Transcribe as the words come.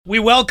We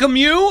welcome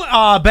you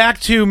back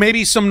to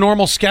maybe some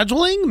normal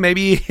scheduling.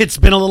 Maybe it's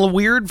been a little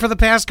weird for the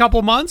past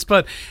couple months,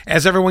 but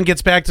as everyone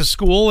gets back to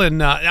school, and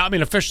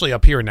officially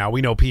up here now, we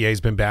know PA's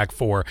been back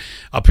for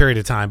a period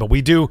of time, but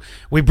we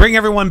bring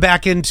everyone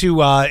back into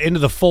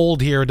the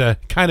fold here to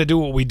kind of do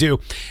what we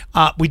do.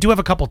 We do have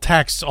a couple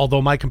texts,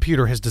 although my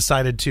computer has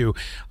decided to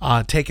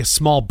take a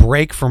small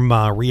break from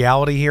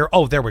reality here.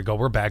 Oh, there we go.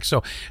 We're back.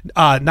 So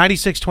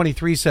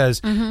 9623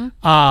 says,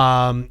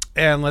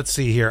 and let's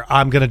see here.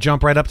 I'm going to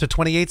jump right up to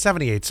 2878.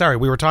 Sorry,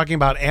 we were talking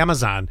about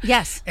Amazon.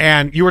 Yes.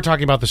 And you were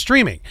talking about the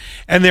streaming.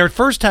 And their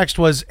first text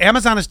was,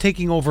 Amazon is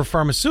taking over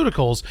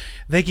pharmaceuticals.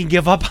 They can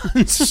give up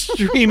on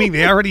streaming.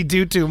 They already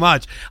do too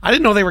much. I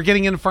didn't know they were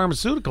getting into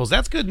pharmaceuticals.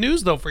 That's good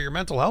news, though, for your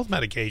mental health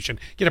medication.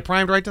 Get it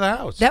primed right to the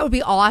house. That would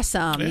be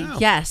awesome. Yeah.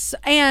 Yes.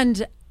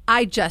 And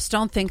I just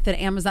don't think that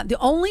Amazon, the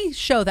only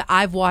show that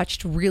I've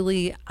watched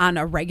really on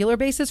a regular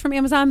basis from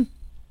Amazon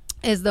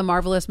is The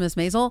Marvelous Miss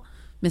Maisel.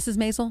 Mrs.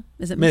 Maisel?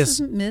 Is it Ms.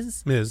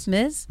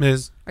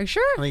 Ms.? Are you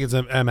sure? I think it's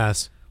a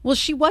MS. Well,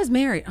 she was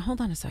married. Hold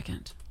on a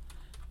second.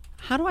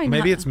 How do I know?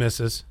 Maybe it's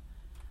Mrs.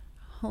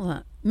 Hold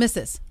on.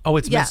 Mrs. Oh,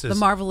 it's yeah, Mrs. The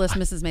Marvelous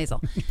Mrs.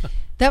 Maisel.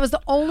 That was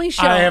the only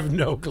show. I have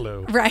no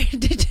clue. Right.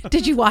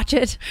 Did you watch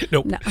it?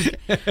 Nope. No.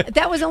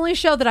 That was the only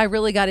show that I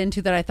really got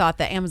into that I thought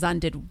that Amazon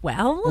did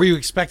well. Were you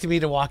expecting me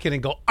to walk in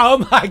and go,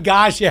 oh my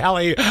gosh,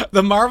 Allie,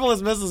 The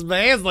Marvelous Mrs.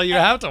 Maisel, you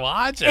have to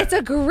watch it. It's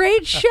a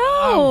great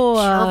show.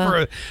 I'm sure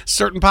for a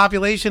certain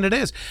population it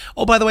is.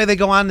 Oh, by the way, they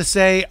go on to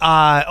say,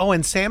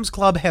 and Sam's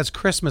Club has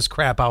Christmas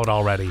crap out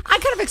already. I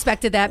kind of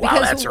expected that Wow,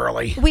 because that's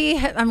early.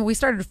 We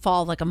started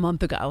fall like a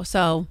month ago.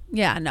 So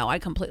yeah, no, I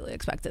completely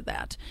expected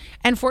that.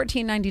 And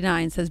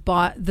 $14.99 says,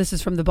 this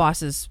is from the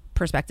boss's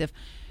perspective.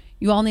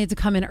 You all need to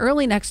come in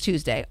early next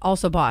Tuesday.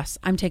 Also, boss,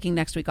 I'm taking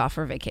next week off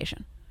for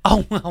vacation.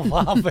 Oh,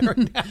 well,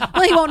 very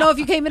Well, you won't know if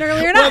you came in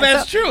early or not. Well,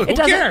 that's true. Who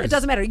cares? It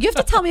doesn't matter. You have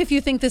to tell me if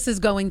you think this is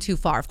going too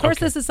far. Of course,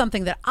 Okay. This is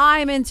something that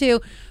I'm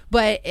into,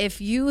 but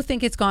if you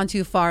think it's gone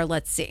too far,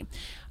 let's see.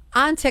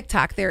 On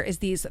TikTok, there is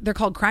they're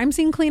called crime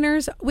scene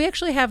cleaners. We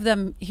actually have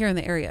them here in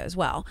the area as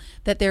well,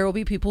 that there will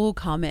be people who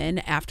come in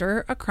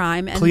after a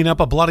crime and clean up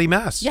a bloody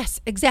mess.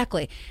 Yes,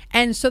 exactly.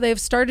 And so they've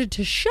started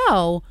to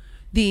show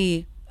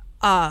the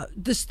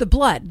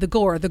blood, the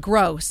gore, the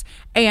gross,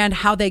 and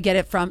how they get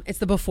it from, it's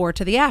the before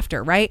to the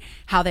after, right?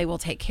 How they will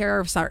take care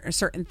of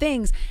certain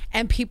things.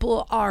 And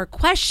people are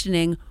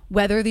questioning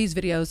whether these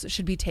videos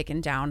should be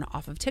taken down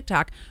off of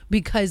TikTok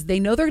because they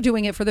know they're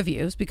doing it for the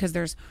views, because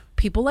there's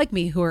people like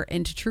me who are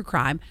into true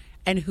crime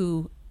and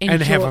who enjoy,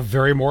 and have a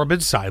very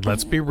morbid side,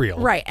 let's be real.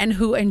 Right, and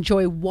who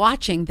enjoy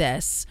watching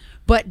this.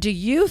 But do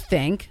you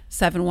think,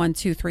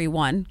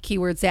 71231,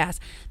 keyword sass,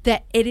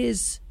 that it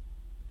is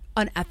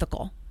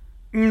unethical?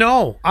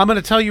 No, I'm going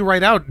to tell you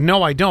right out.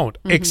 No, I don't.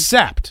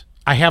 Except,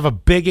 I have a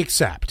big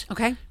except.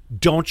 Okay.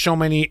 Don't show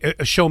me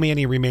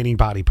any remaining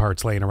body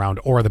parts laying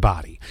around or the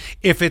body.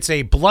 If it's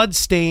a blood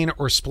stain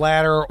or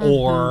splatter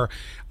or,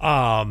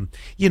 a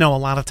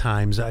lot of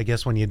times, I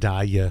guess when you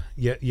die,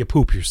 you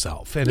poop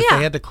yourself. And if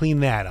they had to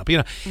clean that up,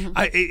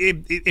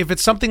 if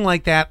it's something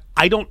like that,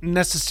 I don't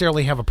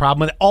necessarily have a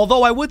problem with it.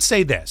 Although I would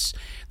say this,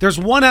 there's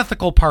one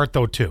ethical part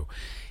though too.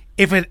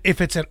 If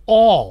it's at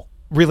all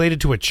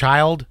related to a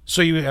child,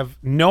 so you have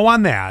no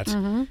on that.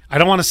 I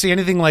don't want to see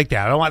anything like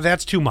that. I don't want,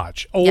 that's too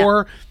much.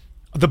 Or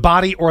the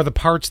body or the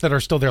parts that are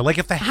still there. Like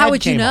if the head How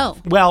would you came know?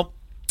 off. Well,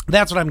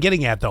 that's what I'm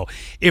getting at though.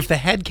 If the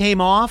head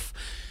came off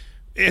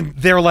and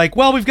they're like,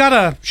 well, we've got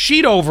a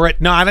sheet over it.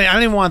 No, I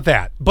didn't want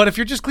that. But if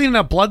you're just cleaning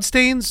up blood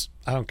stains,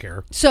 I don't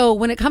care. So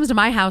when it comes to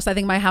my house, I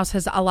think my house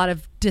has a lot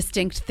of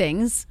distinct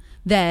things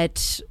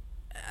that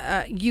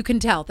you can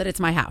tell that it's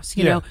my house.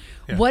 You know,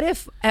 what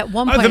if at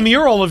one point the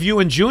mural of you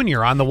and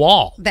Junior on the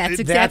wall? That's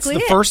exactly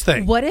the first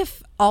thing. What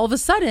if all of a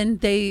sudden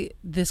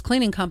this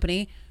cleaning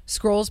company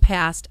scrolls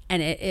past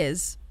and it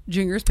is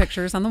Junior's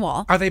pictures on the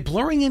wall? Are they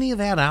blurring any of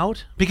that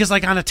out? Because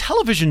like on a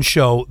television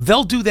show,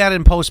 they'll do that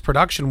in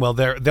post-production. Well,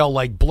 they'll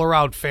like blur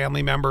out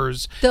family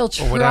members. They'll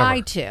or whatever.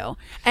 try to.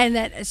 And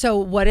then, so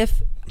what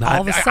if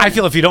all of a sudden, I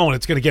feel if you don't,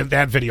 it's going to get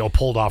that video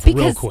pulled off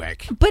real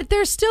quick. But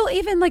there's still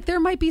even like there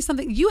might be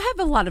something. You have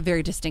a lot of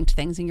very distinct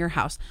things in your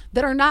house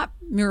that are not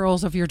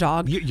murals of your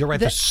dog. You're right.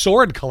 The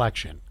sword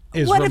collection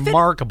is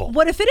remarkable.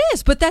 What if it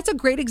is? But that's a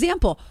great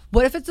example.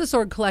 What if it's a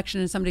sword collection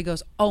and somebody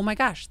goes, "Oh my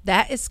gosh,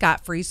 that is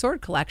Scott Free's sword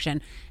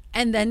collection,"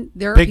 and then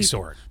there are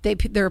sword.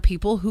 There are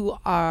people who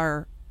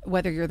are,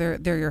 whether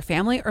they're your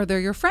family or they're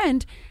your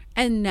friend,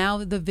 and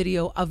now the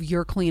video of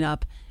your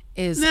cleanup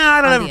is. No,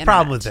 I don't have a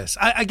problem with this.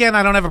 I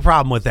don't have a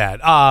problem with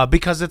that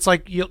because it's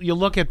like you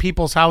look at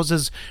people's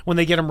houses when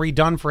they get them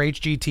redone for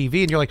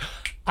HGTV, and you're like,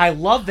 I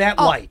love that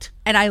light,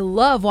 and I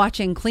love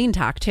watching Clean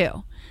Talk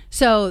too.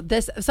 So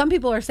some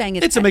people are saying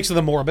it's a mix of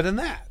the morbid and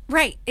that.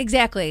 Right,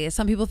 exactly.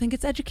 Some people think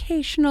it's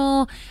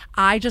educational.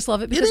 I just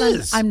love it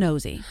because I'm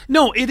nosy.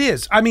 No, it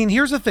is. I mean,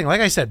 here's the thing.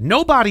 Like I said,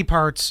 no body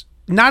parts,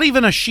 not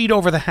even a sheet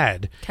over the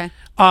head. Okay.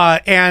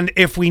 And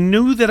if we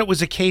knew that it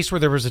was a case where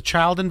there was a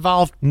child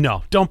involved,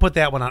 no, don't put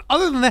that one on.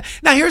 Other than that,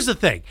 now here's the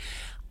thing.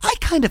 I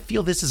kind of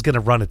feel this is going to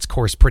run its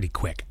course pretty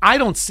quick. I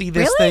don't see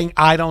this Really? thing.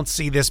 I don't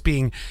see this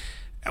being.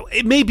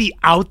 It may be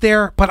out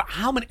there, but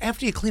how many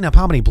after you clean up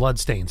how many blood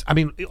stains? I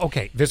mean,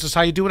 okay, this is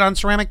how you do it on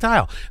ceramic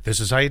tile.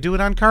 This is how you do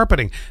it on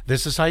carpeting.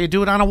 This is how you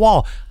do it on a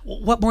wall.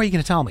 What more are you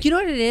going to tell me? You know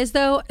what it is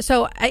though?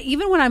 So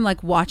even when I'm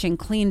like watching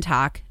Clean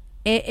Talk,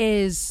 it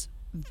is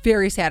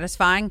very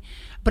satisfying,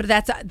 but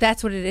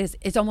that's what it is.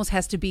 It almost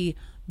has to be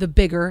the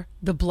bigger,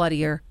 the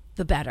bloodier,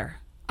 the better.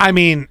 I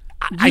mean,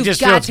 I You've just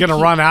feel got it's to going to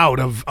keep- run out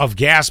of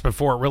gas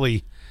before it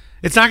really.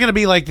 It's not going to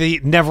be like the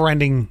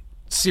never-ending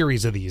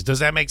series of these. Does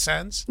that make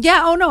sense?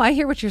 Yeah. Oh no, I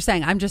hear what you're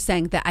saying. I'm just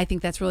saying that I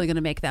think that's really going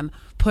to make them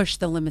push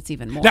the limits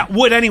even more. Now,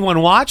 would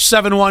anyone watch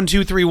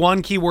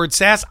 71231 keyword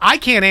sass? I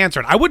can't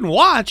answer it. I wouldn't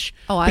watch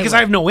Oh, I because would.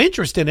 I have no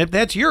interest in it.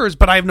 That's yours,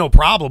 but I have no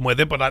problem with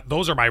it. But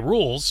those are my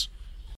rules.